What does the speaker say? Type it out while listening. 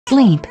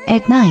Sleep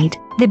at night.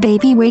 The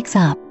baby wakes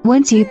up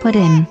once you put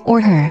him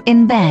or her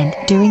in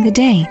bed. During the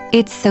day,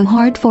 it's so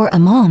hard for a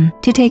mom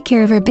to take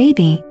care of her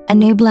baby. A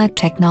new black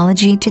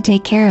technology to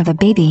take care of a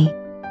baby.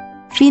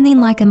 Feeling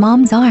like a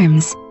mom's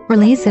arms.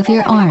 Release of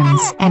your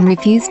arms and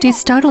refuse to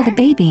startle the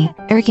baby.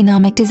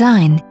 Ergonomic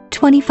design.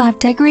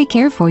 25-degree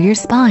care for your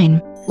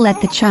spine. Let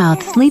the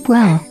child sleep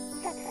well.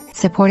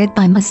 Supported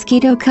by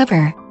mosquito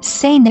cover.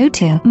 Say no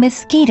to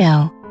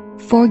mosquito.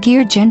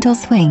 4-gear gentle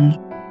swing.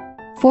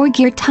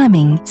 4-gear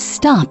timing.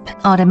 Stop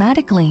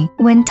automatically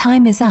when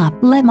time is up.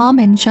 Let mom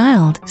and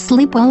child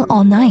sleep well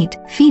all night.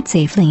 Feed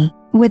safely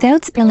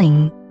without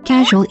spilling.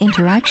 Casual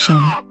interaction.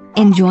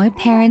 Enjoy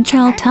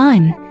parent-child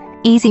time.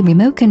 Easy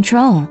remote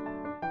control.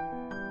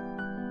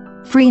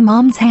 Free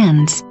mom's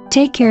hands.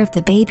 Take care of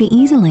the baby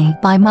easily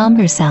by mom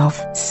herself.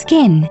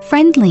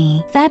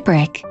 Skin-friendly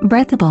fabric,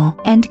 breathable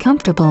and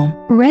comfortable.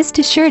 Rest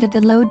assured of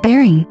the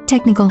load-bearing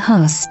technical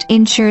host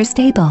ensures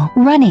stable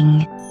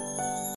running.